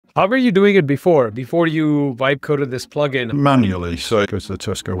How were you doing it before you vibe coded this plugin? Manually. So I go to the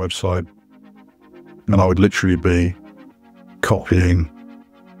Tesco website and I would literally be copying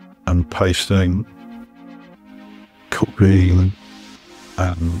and pasting, copying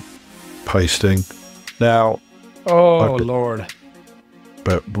and pasting. Now, Oh, Lord.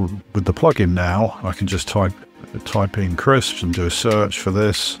 but with the plugin now, I can just type in crisps and do a search for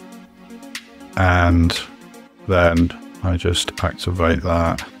this. And then I just activate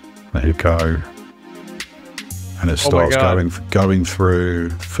that. There you go. And it starts going through,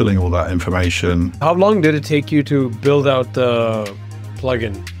 filling all that information. How long did it take you to build out the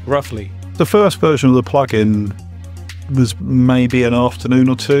plugin, roughly? The first version of the plugin was maybe an afternoon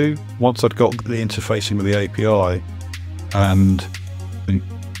or two, once I'd got the interfacing with the API. And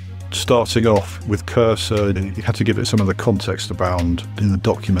starting off with cursor, you had to give it some of the context abound in the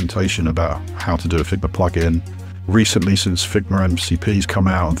documentation about how to do a Figma plugin. Recently, since Figma MCP's come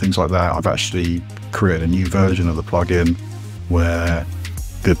out and things like that, I've actually created a new version of the plugin where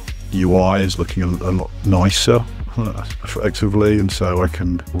the UI is looking a lot nicer, effectively, and so I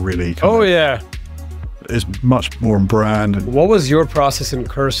can really it's much more on brand. What was your process in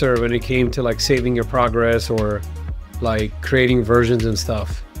Cursor when it came to like saving your progress or like creating versions and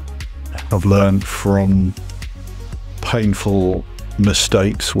stuff? I've learned from painful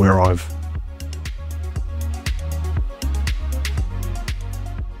mistakes where I've...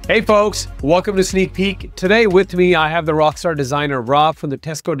 Hey folks, welcome to Sneak Peek. Today with me, I have the rockstar designer Rob from the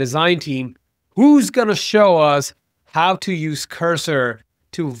Tesco design team, who's gonna show us how to use Cursor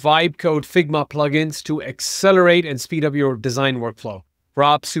to Vibe Code Figma plugins to accelerate and speed up your design workflow.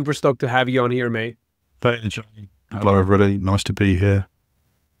 Rob, super stoked to have you on here, mate. Thank you, Johnny. Hello, everybody. Nice to be here.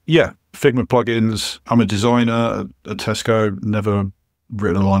 Yeah, Figma plugins. I'm a designer at Tesco, never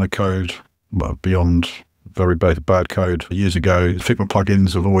written a line of code, well, beyond very bad code years ago. Figma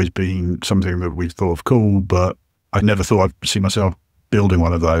plugins have always been something that we thought of cool, but I never thought I'd see myself building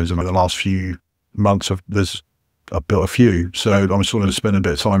one of those. And in the last few months, I've built a few. So I'm sort of spending a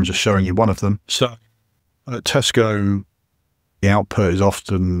bit of time just showing you one of them. So at Tesco, the output is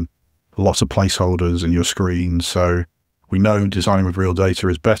often lots of placeholders in your screen. So we know designing with real data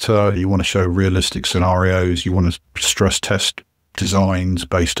is better. You want to show realistic scenarios. You want to stress test designs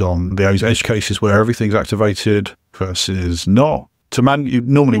based on those edge cases where everything's activated versus not.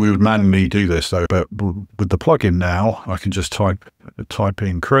 Normally we would manually do this though, but with the plugin now, I can just type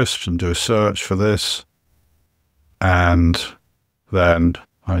in crisps and do a search for this. And then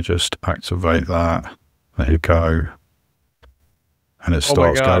I just activate that. There you go. And it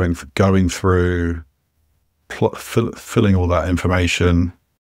starts going through, filling all that information.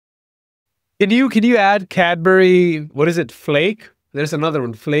 Can you add Cadbury, what is it, Flake? There's another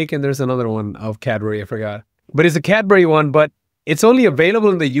one, Flake, and there's another one of Cadbury, I forgot. But it's a Cadbury one, but it's only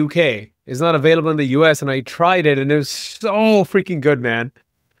available in the UK. It's not available in the US, and I tried it, and it was so freaking good, man.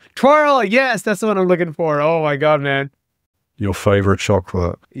 Twirl, yes, that's the one I'm looking for. Oh my God, man. Your favorite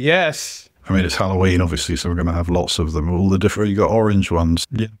chocolate? Yes. I mean, it's Halloween, obviously, so we're going to have lots of them. All the different, you got orange ones.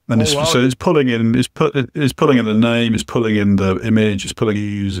 Yeah. And so it's pulling in, it's pulling in the name, it's pulling in the image, it's pulling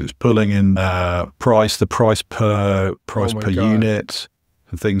it's pulling in price, the price per unit,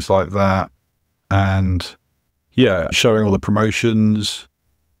 and things like that. And yeah, showing all the promotions.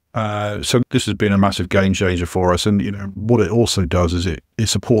 So this has been a massive game changer for us. And you know what it also does is it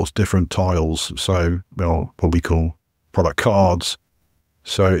supports different tiles. So well, what we call product cards.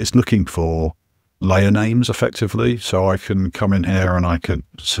 So it's looking for layer names effectively. So I can come in here and I can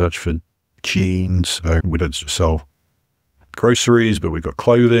search for jeans. So we don't just sell groceries, but we've got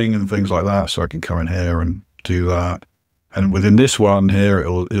clothing and things like that. So I can come in here and do that. And within this one here,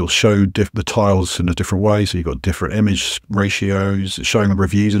 it'll show the tiles in a different way. So you've got different image ratios. It's showing the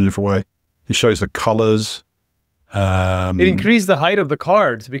reviews in a different way. It shows the colors. It increased the height of the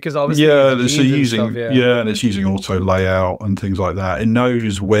cards because obviously and it's using auto layout and things like that. It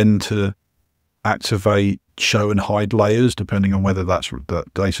knows when to activate show and hide layers depending on whether that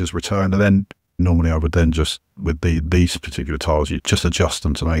data is returned. And then normally I would then just with these particular tiles, you just adjust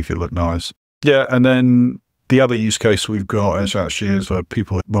them to make it look nice. Yeah, and then the other use case we've got is for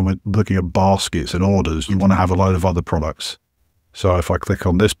people when we're looking at baskets and orders, you want to have a load of other products. So if I click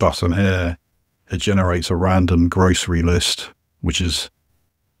on this button here, it generates a random grocery list, which is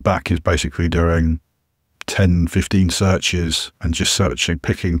basically doing 10, 15 searches and just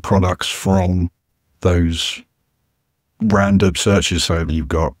picking products from those random searches. So you've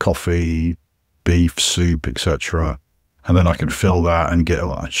got coffee, beef, soup, etc. And then I can fill that and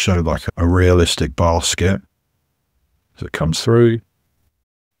show like a realistic basket. So it comes through.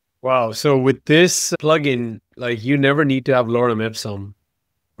 Wow. So with this plugin, like you never need to have lorem ipsum,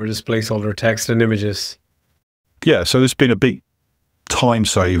 or just placeholder text and images. Yeah, so there's been a big time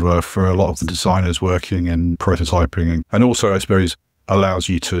saver for a lot of the designers working in prototyping, and also I suppose allows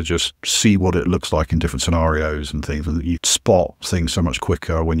you to just see what it looks like in different scenarios and things, and you spot things so much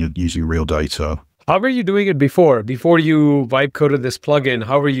quicker when you're using real data. How were you doing it before? Before you vibe coded this plugin,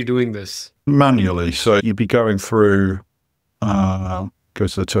 how were you doing this? Manually. So you'd be going through, go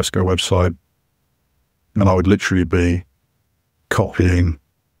to the Tesco website, and I would literally be copying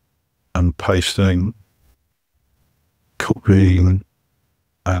and pasting, copying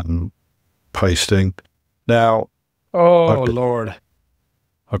and pasting. Now, oh Lord,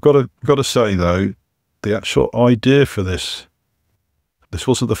 I've got to say though, the actual idea for this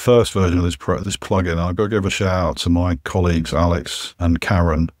wasn't the first version of this plugin. I've got to give a shout out to my colleagues Alex and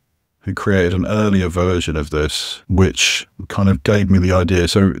Karen, who created an earlier version of this, which kind of gave me the idea.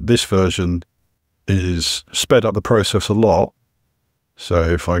 So this version is sped up the process a lot. So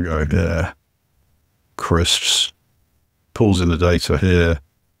if I go here, crisps, pulls in the data here,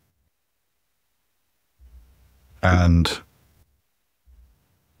 and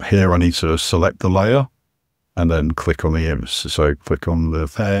here I need to select the layer and then click on the image. So click on the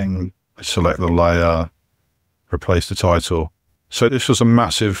thing, select the layer, replace the title. So this was a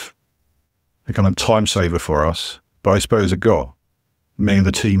massive kind of time saver for us, but I suppose it got me and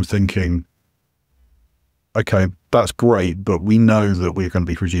the team thinking, okay, that's great, but we know that we're going to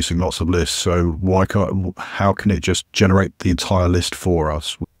be producing lots of lists, so how can it just generate the entire list for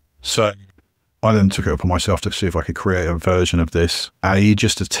us? So I then took it upon myself to see if I could create a version of this, A,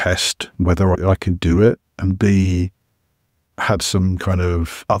 just to test whether I could do it, and B, had some kind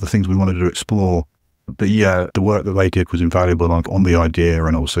of other things we wanted to explore. But yeah, the work that they did was invaluable on the idea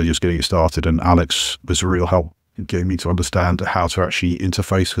and also just getting it started. And Alex was a real help in getting me to understand how to actually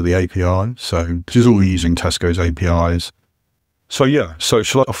interface with the API. So this is all using Tesco's APIs. So yeah, so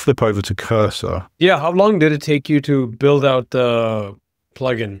shall I flip over to Cursor? Yeah, how long did it take you to build out the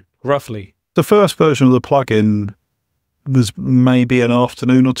plugin, roughly? The first version of the plugin was maybe an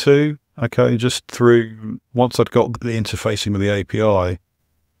afternoon or two. Okay, just through, once I'd got the interfacing with the API,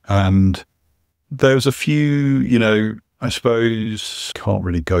 and there was a few, you know, I suppose, can't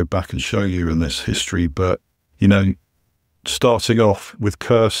really go back and show you in this history, but, you know, starting off with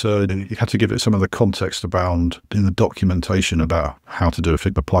Cursor, you had to give it some of the context abound in the documentation about how to do a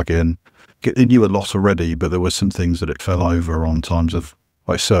Figma plugin. It knew a lot already, but there were some things that it fell over on terms of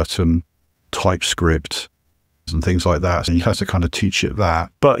like certain TypeScript and things like that. And you had to kind of teach it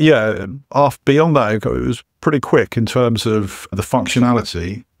that. But yeah, beyond that, it was pretty quick in terms of the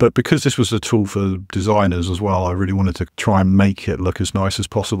functionality. But because this was a tool for designers as well, I really wanted to try and make it look as nice as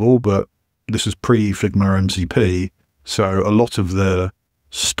possible. But this is pre-Figma MCP. So a lot of the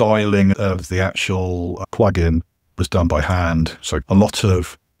styling of the actual plugin was done by hand. So a lot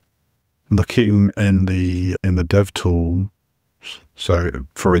of looking in the dev tool. So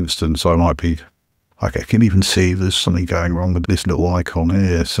for instance, I can even see there's something going wrong with this little icon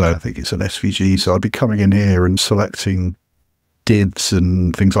here. So I think it's an SVG. So I'd be coming in here and selecting divs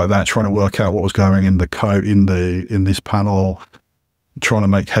and things like that, trying to work out what was going in the code in this panel, trying to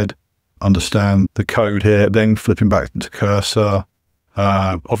make head understand the code here, then flipping back to Cursor.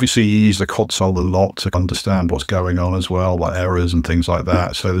 Obviously you use the console a lot to understand what's going on as well, like errors and things like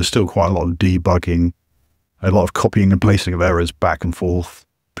that. So there's still quite a lot of debugging, a lot of copying and pasting of errors back and forth.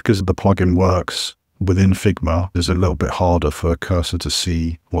 Because the plugin works within Figma, it's a little bit harder for Cursor to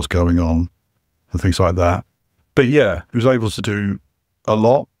see what's going on and things like that. But yeah, it was able to do a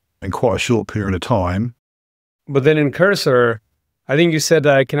lot in quite a short period of time. But then in Cursor, I think you said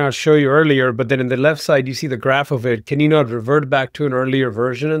I cannot show you earlier, but then in the left side, you see the graph of it. Can you not revert back to an earlier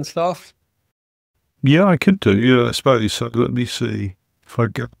version and stuff? Yeah, I could do. Yeah, I suppose. So let me see if I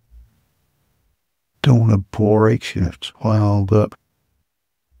get. Don't want to bore shift. Well, but.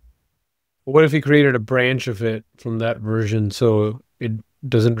 What if you created a branch of it from that version so it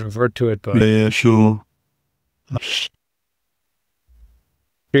doesn't revert to it? But yeah, sure.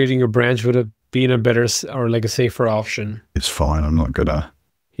 Creating a branch would have been a better or like a safer option. It's fine. I'm not gonna.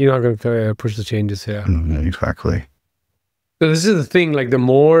 You're not gonna push the changes here. Exactly. So this is the thing. Like the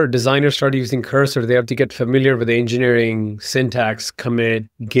more designers start using Cursor, they have to get familiar with the engineering syntax, commit,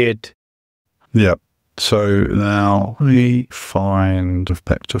 git. Yeah. So now we find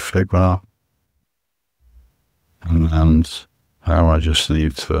back to Figma. And how I just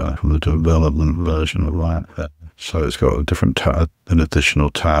need to, from the development version of that. So it's got a different tab, an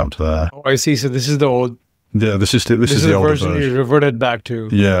additional tab there. Oh, I see. So this is the old. Yeah, this is the older version you reverted back to.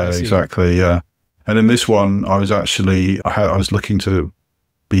 Yeah, exactly. Yeah. And in this one, I was looking to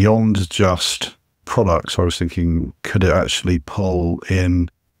beyond just products. I was thinking, could it actually pull in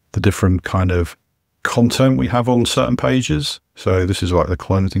the different kind of content we have on certain pages. So this is like the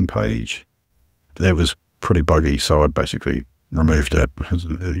clothing page. It was pretty buggy, so I basically removed it because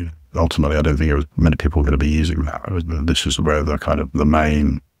ultimately I don't think many people were going to be using that. This is where the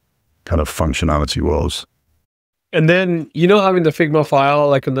main kind of functionality was. And then, having the Figma file,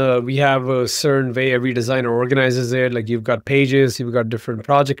 like we have a certain way every designer organizes it. Like you've got pages, you've got different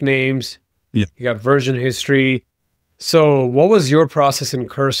project names, yeah, you got version history. So what was your process in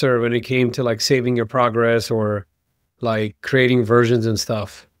Cursor when it came to like saving your progress or like creating versions and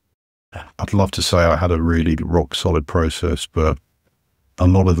stuff? I'd love to say I had a really rock solid process, but a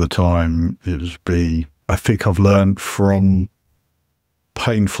lot of the time I think I've learned from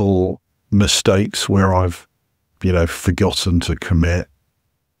painful mistakes where I've, forgotten to commit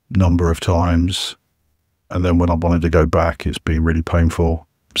number of times. And then when I wanted to go back, it's been really painful.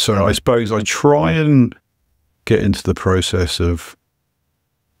 So I suppose I try and get into the process of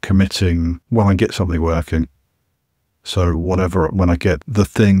committing when I get something working. So when I get the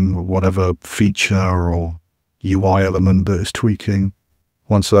thing, whatever feature or UI element that is tweaking,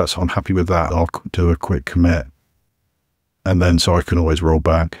 once I'm happy with that, I'll do a quick commit. And then so I can always roll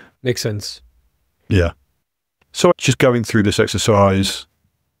back. Makes sense. Yeah. So just going through this exercise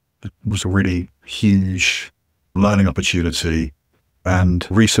was a really huge learning opportunity. And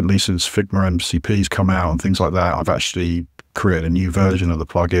recently, since Figma MCP's come out and things like that, I've actually created a new version of the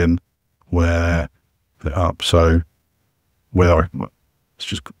plugin where it's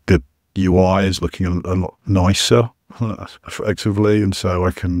just the UI is looking a lot nicer, effectively, and so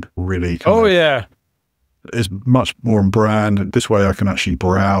I can really it's much more on brand. This way I can actually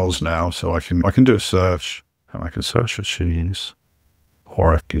browse now, so I can do a search, and I can search for cheese,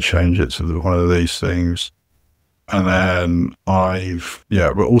 or I can change it to one of these things. And then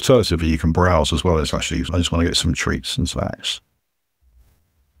but alternatively, you can browse as well. It's actually, I just want to get some treats and snacks.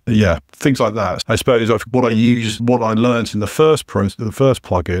 Yeah, things like that. I suppose what I learned in the first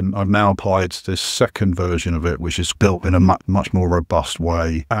plugin, I've now applied to this second version of it, which is built in a much more robust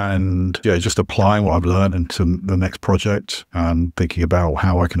way. And just applying what I've learned into the next project and thinking about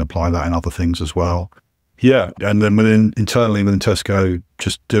how I can apply that in other things as well. Yeah, and then internally within Tesco,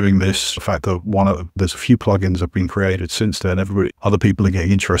 just doing this, the fact that there's a few plugins that have been created since then. Other people are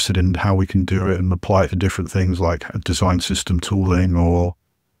getting interested in how we can do it and apply it to different things like design system tooling or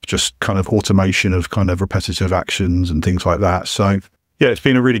just kind of automation of kind of repetitive actions and things like that. So yeah, it's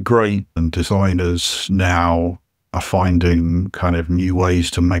been a really great, and designers now are finding kind of new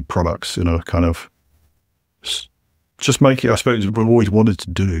ways to make products in a kind of just make it, I suppose, we've always wanted to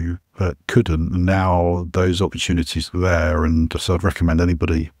do, but couldn't. And now those opportunities are there. And so I'd recommend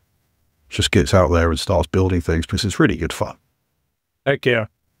anybody just gets out there and starts building things because it's really good fun. Heck yeah.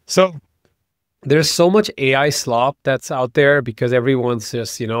 So there's so much AI slop that's out there because everyone's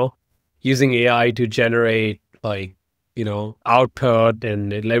just, using AI to generate output,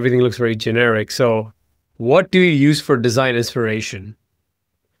 and everything looks very generic. So what do you use for design inspiration?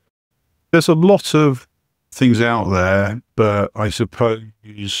 There's a lot of things out there, but I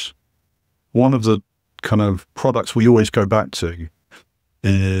suppose one of the kind of products we always go back to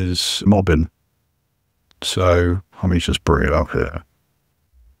is Mobbin. So let me just bring it up here.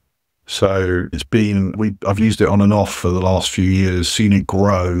 So I've used it on and off for the last few years, seen it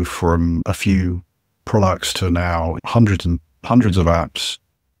grow from a few products to now hundreds and hundreds of apps,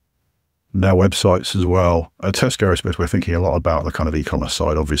 now websites as well. At Tesco, I suppose we're thinking a lot about the kind of e-commerce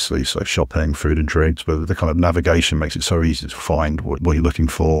side, obviously, so shopping, food and drinks, but the kind of navigation makes it so easy to find what you're looking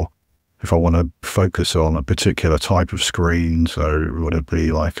for. If I want to focus on a particular type of screen, so would it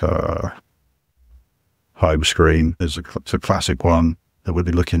be like a home screen? It's a classic one that we'd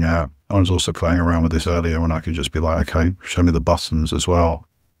be looking at. I was also playing around with this earlier when I could just be like, okay, show me the buttons as well.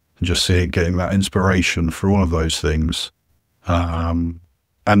 And just getting that inspiration for all of those things. And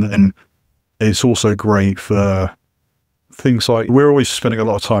then it's also great for things like, we're always spending a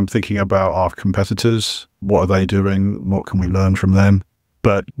lot of time thinking about our competitors. What are they doing? What can we learn from them?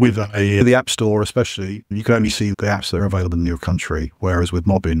 But with the App Store especially, you can only see the apps that are available in your country. Whereas with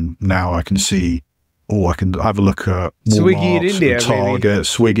Mobbin, now I can see, I can have a look at Swiggy in India, Target, maybe.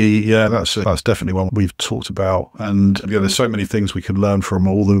 Swiggy. Yeah, that's definitely one we've talked about. And there's so many things we can learn from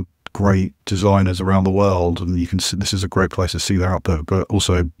all the great designers around the world. And you can see, this is a great place to see their output, but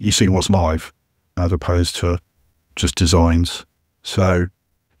also you see what's live as opposed to just designs. So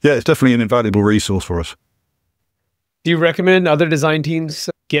yeah, it's definitely an invaluable resource for us. Do you recommend other design teams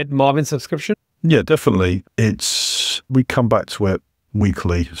get Mobbin subscription? Yeah, definitely. We come back to it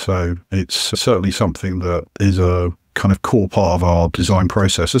weekly, so it's certainly something that is a kind of core part of our design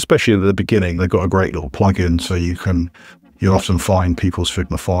process, especially at the beginning. They've got a great little plugin, so you can you'll often find people's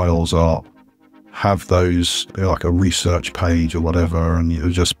Figma files have those, like a research page or whatever, and it'll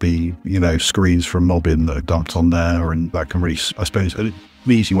just be, screens from Mobbin that are dumped on there, and that can really, I suppose, an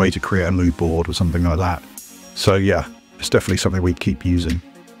easy way to create a mood board or something like that. So yeah, it's definitely something we keep using.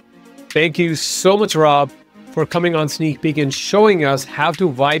 Thank you so much, Rob, for coming on Sneak Peek and showing us how to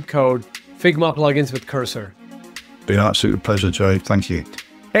vibe code Figma plugins with Cursor. Been an absolute pleasure, Joe. Thank you.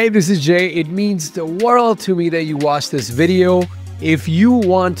 Hey, this is Jay. It means the world to me that you watched this video. If you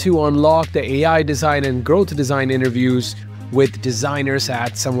want to unlock the AI design and growth design interviews with designers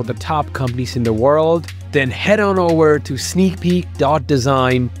at some of the top companies in the world, then head on over to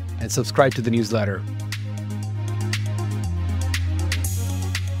sneakpeek.design and subscribe to the newsletter.